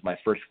movie was my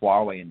first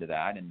foray into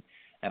that. And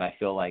I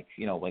feel like,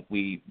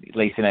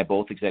 Lacey and I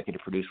both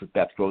executive produced with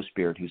Beth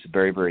Grossbeard, who's a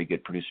very, very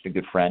good producer, a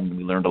good friend, and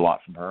we learned a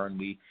lot from her. And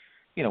we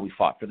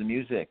fought for the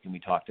music, and we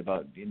talked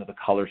about, the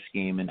color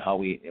scheme and how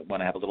we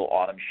want to have a little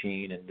autumn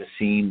sheen, and the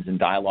scenes and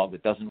dialogue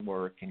that doesn't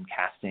work, and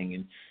casting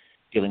and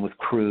dealing with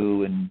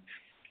crew and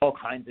all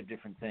kinds of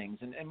different things,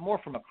 and more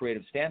from a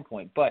creative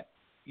standpoint. But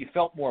you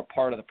felt more a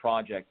part of the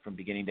project from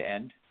beginning to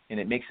end, and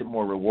it makes it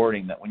more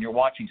rewarding that when you're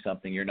watching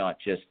something, you're not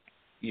just,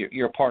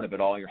 you're a part of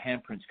it all. Your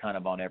handprint's kind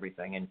of on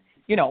everything. And,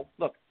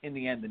 look, in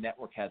the end, the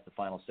network has the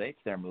final say. It's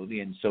their movie,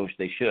 and so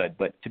they should.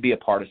 But to be a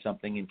part of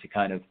something and to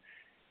kind of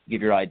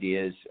give your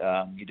ideas,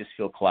 you just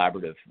feel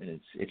collaborative, and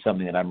it's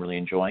something that I'm really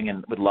enjoying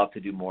and would love to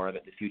do more of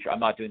it in the future. I'm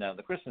not doing that in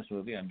the Christmas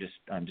movie. I'm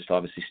just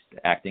obviously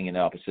acting in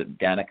opposite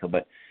Danica,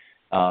 but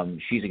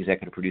she's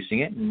executive producing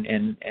it,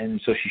 and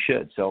so she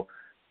should. So,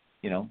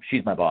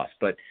 she's my boss.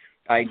 But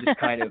I just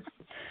kind of,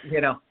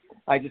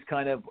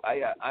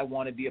 I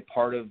want to be a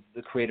part of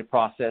the creative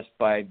process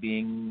by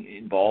being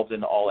involved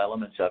in all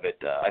elements of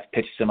it. I've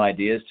pitched some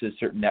ideas to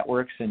certain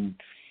networks, and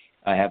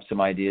I have some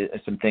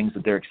things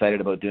that they're excited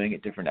about doing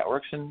at different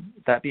networks, and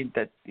that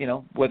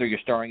whether you're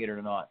starring it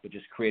or not, but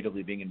just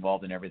creatively being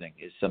involved in everything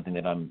is something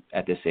that I'm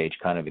at this age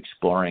kind of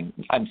exploring.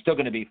 I'm still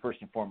going to be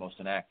first and foremost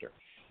an actor,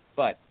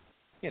 but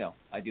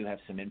I do have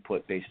some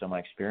input based on my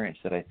experience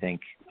that I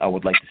think I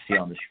would like to see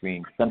on the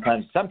screen.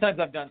 Sometimes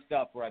I've done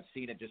stuff where I've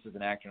seen it just as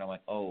an actor, and I'm like,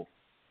 oh,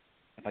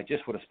 if I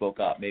just would have spoke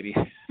up, maybe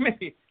we would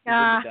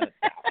have done it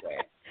that way.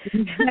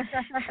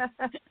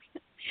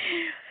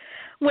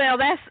 Well,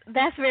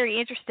 that's very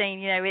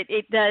interesting.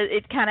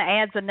 It kind of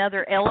adds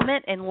another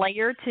element and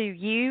layer to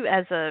you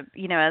as a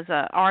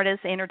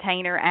artist,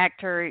 entertainer,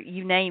 actor,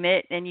 you name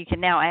it, and you can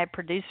now add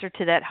producer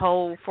to that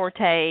whole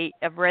forte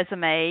of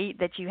resume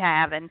that you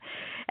have, and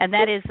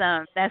that is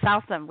that's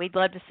awesome. We'd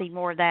love to see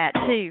more of that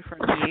too from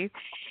you.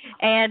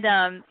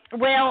 And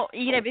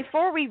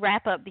before we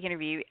wrap up the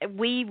interview,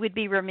 we would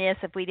be remiss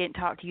if we didn't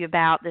talk to you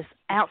about this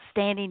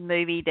outstanding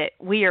movie that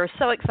we are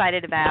so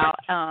excited about,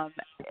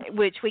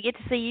 which we get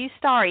to see you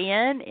star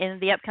in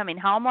the upcoming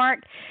Hallmark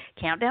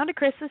Countdown to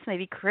Christmas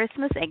movie,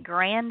 Christmas at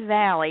Grand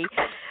Valley,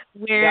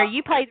 where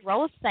you played the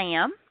role of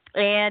Sam,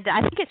 and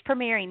I think it's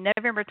premiering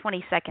November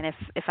 22nd,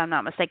 if I'm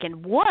not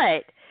mistaken.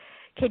 What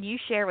can you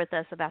share with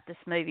us about this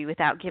movie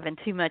without giving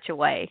too much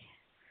away?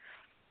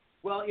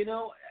 Well,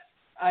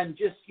 I'm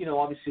just,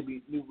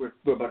 obviously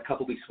we're about a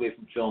couple weeks away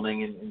from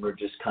filming, and we're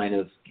just kind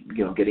of,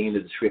 getting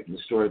into the script and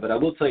the story. But I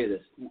will tell you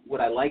this: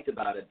 what I liked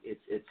about it,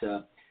 it's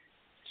a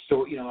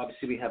story.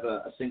 Obviously we have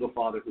a single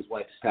father whose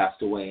wife has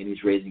passed away, and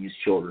he's raising his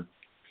children,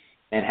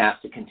 and has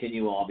to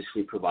continue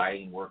obviously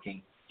providing and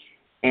working.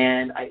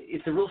 And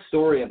it's a real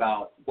story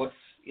about what's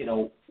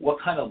what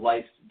kind of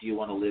life do you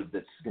want to live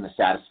that's going to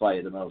satisfy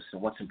you the most,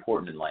 and what's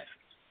important in life.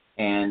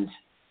 And,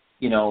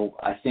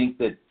 I think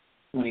that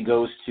when he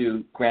goes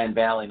to Grand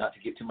Valley, not to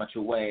give too much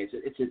away,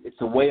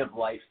 it's a way of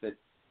life that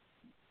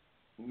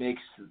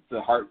makes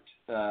the heart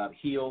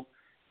heal,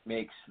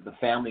 makes the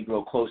family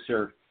grow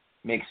closer,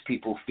 makes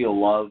people feel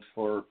loved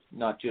for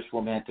not just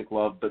romantic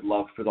love, but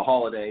love for the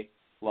holiday,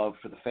 love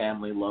for the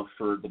family, love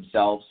for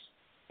themselves.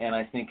 And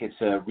I think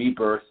it's a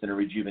rebirth and a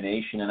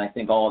rejuvenation, and I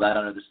think all of that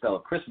under the spell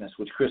of Christmas,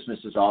 which Christmas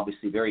is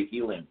obviously very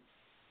healing.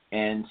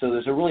 And so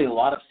there's really a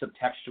lot of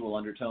subtextual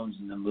undertones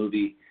in the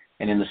movie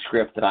and in the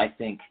script that I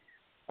think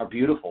are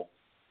beautiful,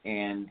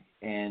 and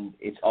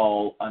it's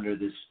all under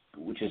this,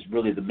 which is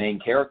really the main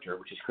character,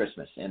 which is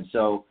Christmas. And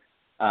so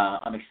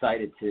I'm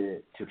excited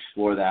to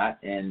explore that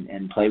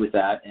and play with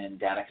that. And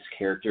Danica's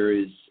character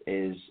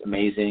is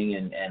amazing,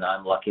 and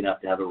I'm lucky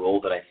enough to have a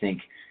role that I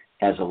think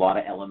has a lot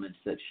of elements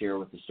that share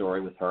with the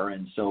story with her.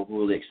 And so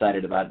we're really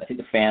excited about it. I think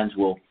the fans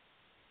will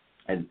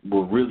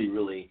really,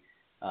 really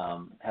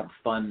have a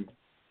fun,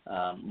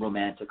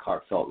 romantic,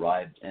 heartfelt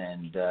ride.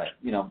 And,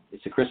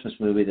 it's a Christmas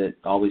movie that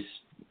always,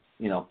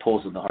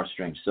 pulls on the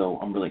heartstrings. So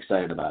I'm really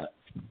excited about it.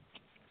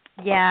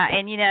 Yeah,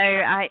 and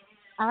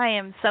I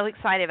am so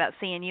excited about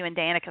seeing you and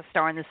Danica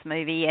star in this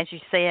movie. As you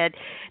said,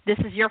 this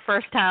is your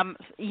first time,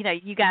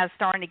 you guys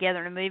starring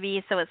together in a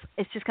movie, so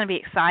it's just going to be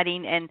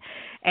exciting, and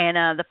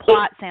the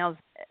plot sounds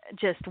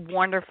just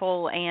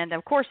wonderful. And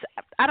of course,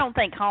 I don't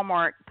think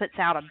Hallmark puts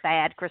out a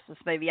bad Christmas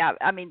movie.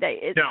 I mean,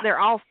 they're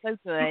all so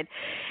good,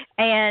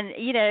 and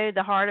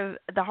the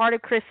heart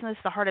of Christmas,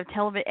 the heart of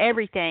television,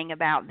 everything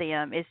about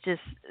them is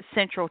just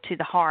central to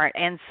the heart.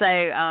 And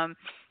so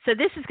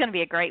this is going to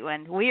be a great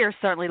one. We are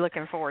certainly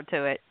looking forward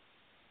to it.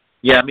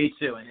 Yeah, me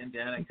too. And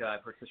Danica,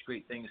 I've heard such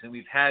great things, and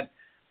we've had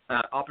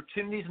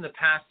opportunities in the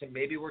past to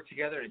maybe work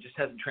together, and it just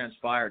hasn't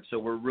transpired. So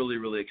we're really,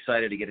 really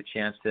excited to get a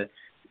chance to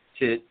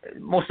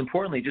most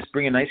importantly, just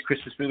bring a nice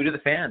Christmas movie to the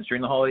fans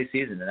during the holiday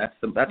season, and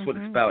that's what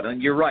it's about. And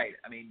you're right.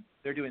 I mean,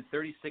 they're doing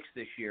 36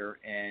 this year,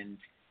 and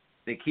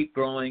they keep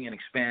growing and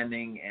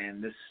expanding,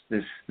 and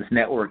this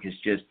network is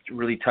just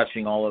really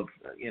touching all of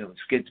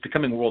it's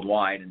becoming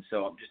worldwide, and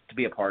so just to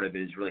be a part of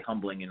it is really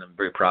humbling, and I'm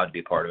very proud to be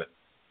a part of it.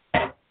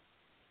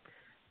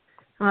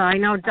 Well, I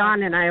know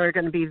Don and I are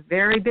going to be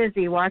very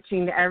busy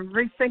watching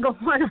every single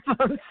one of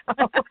them.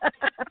 So.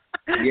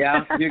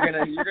 Yeah, you're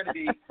gonna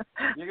be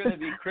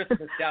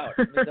Christmased out.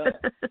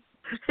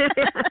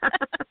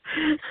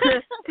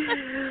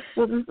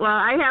 Well,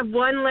 I have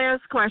one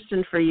last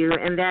question for you,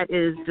 and that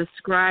is,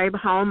 describe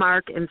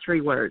Hallmark in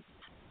 3 words.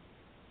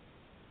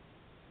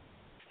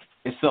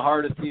 It's the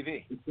heart of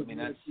TV. I mean,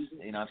 that's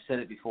I've said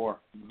it before.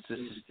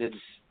 It's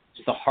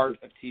the heart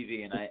of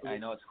TV, and I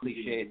know it's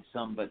cliche in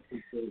some, but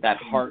that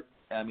heart.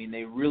 I mean,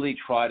 they really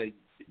try to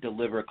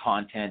deliver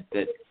content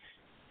that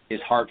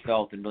is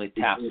heartfelt and really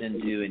taps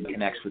into and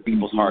connects with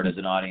people's heart as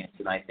an audience.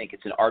 And I think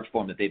it's an art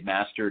form that they've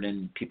mastered,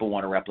 and people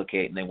want to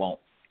replicate, and they won't.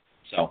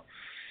 So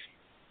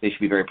they should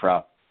be very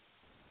proud.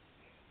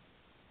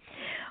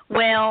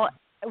 Well,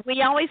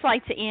 we always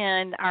like to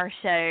end our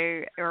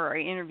show or our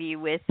interview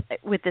with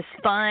this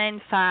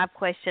fun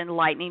 5-question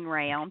lightning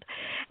round,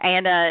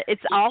 and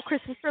it's all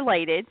Christmas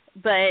related.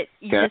 But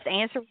you just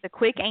answer with a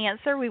quick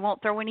answer. We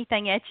won't throw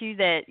anything at you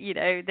that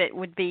that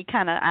would be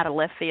kind of out of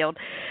left field.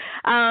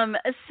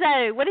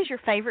 So, what is your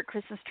favorite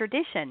Christmas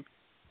tradition?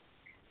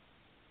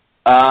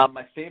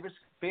 My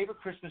favorite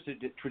Christmas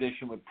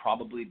tradition would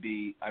probably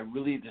be, I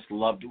really just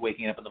loved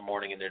waking up in the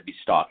morning and there'd be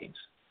stockings.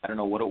 I don't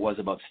know what it was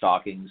about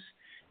stockings.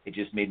 It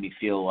just made me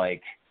feel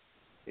like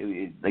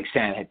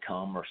Santa had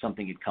come, or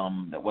something had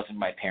come that wasn't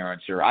my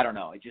parents, or I don't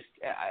know.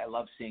 I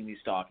love seeing these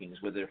stockings,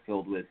 whether they're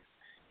filled with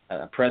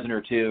a present or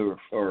two,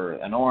 or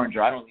an orange,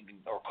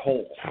 or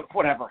coal,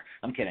 whatever.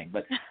 I'm kidding,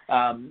 but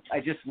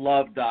I just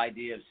loved the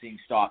idea of seeing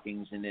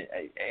stockings, and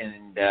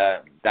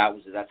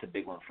that's a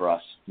big one for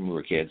us when we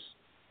were kids.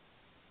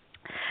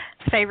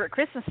 Favorite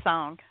Christmas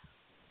song?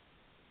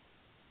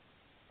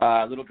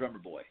 Little Drummer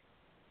Boy.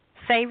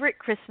 Favorite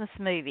Christmas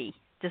movie?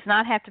 Does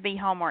not have to be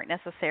Hallmark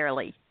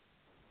necessarily. It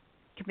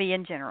could be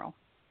in general.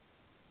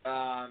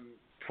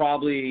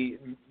 Probably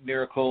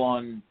Miracle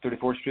on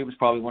 34th Street was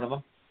probably one of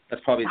them.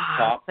 That's probably the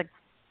top.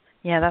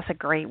 That's a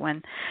great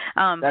one.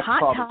 That's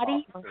hot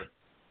toddy.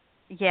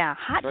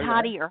 Hot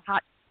toddy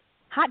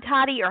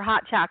or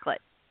hot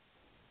chocolate.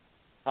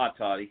 Hot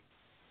toddy.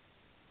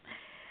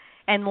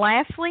 And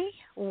lastly,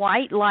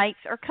 white lights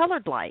or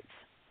colored lights.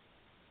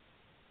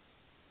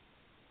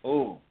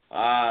 Oh,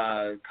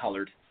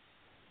 colored.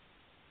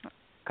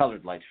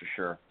 Colored lights for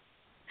sure.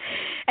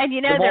 And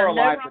there are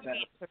no wrong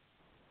answers.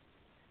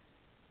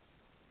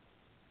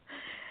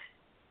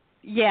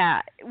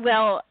 Yeah,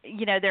 well,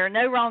 there are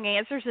no wrong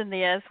answers in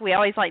this. We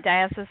always like to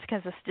ask this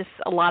because it's just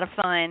a lot of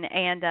fun,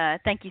 and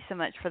thank you so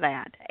much for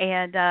that.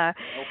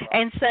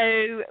 And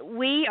so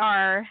we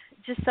are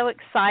just so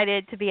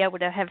excited to be able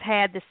to have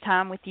had this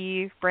time with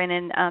you,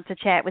 Brennan, to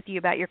chat with you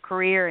about your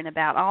career and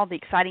about all the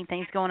exciting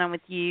things going on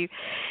with you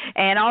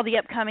and all the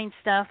upcoming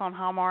stuff on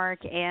Hallmark.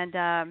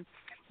 And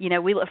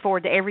we look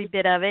forward to every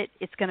bit of it.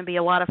 It's going to be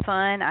a lot of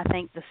fun. I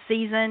think the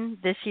season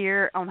this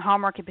year on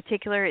Hallmark in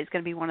particular is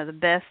going to be one of the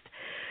best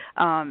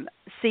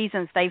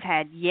seasons they've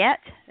had yet.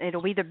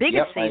 It'll be the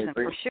biggest season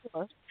for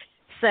sure.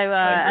 So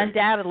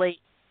undoubtedly,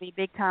 it'll be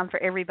big time for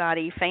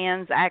everybody,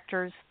 fans,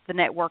 actors, the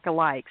network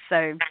alike.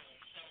 So,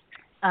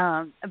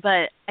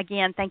 but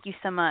again, thank you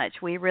so much.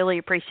 We really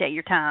appreciate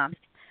your time.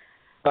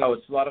 Oh,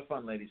 it's a lot of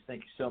fun, ladies.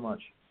 Thank you so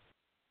much.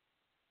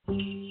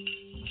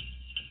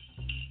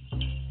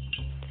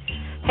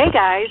 Hey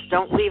guys,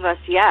 don't leave us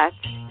yet.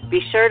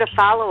 Be sure to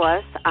follow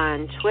us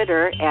on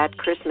Twitter at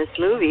Christmas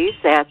Movies.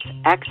 That's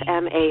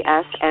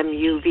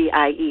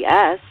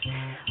XMASMUVIES.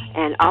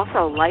 And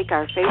also like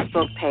our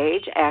Facebook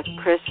page at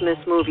Christmas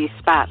Movie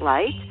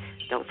Spotlight.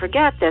 Don't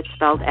forget that's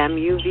spelled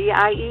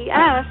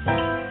MUVIES.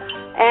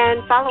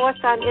 And follow us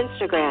on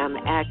Instagram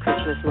at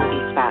Christmas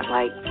Movie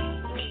Spotlight.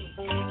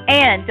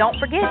 And don't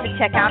forget to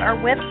check out our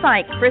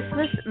website,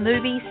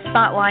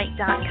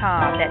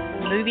 ChristmasMoviespotlight.com.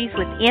 That's movies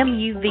with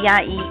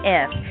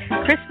MUVIES.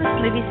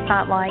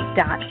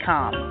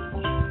 ChristmasMoviespotlight.com.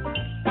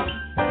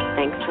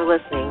 Thanks for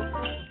listening.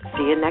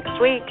 See you next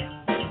week.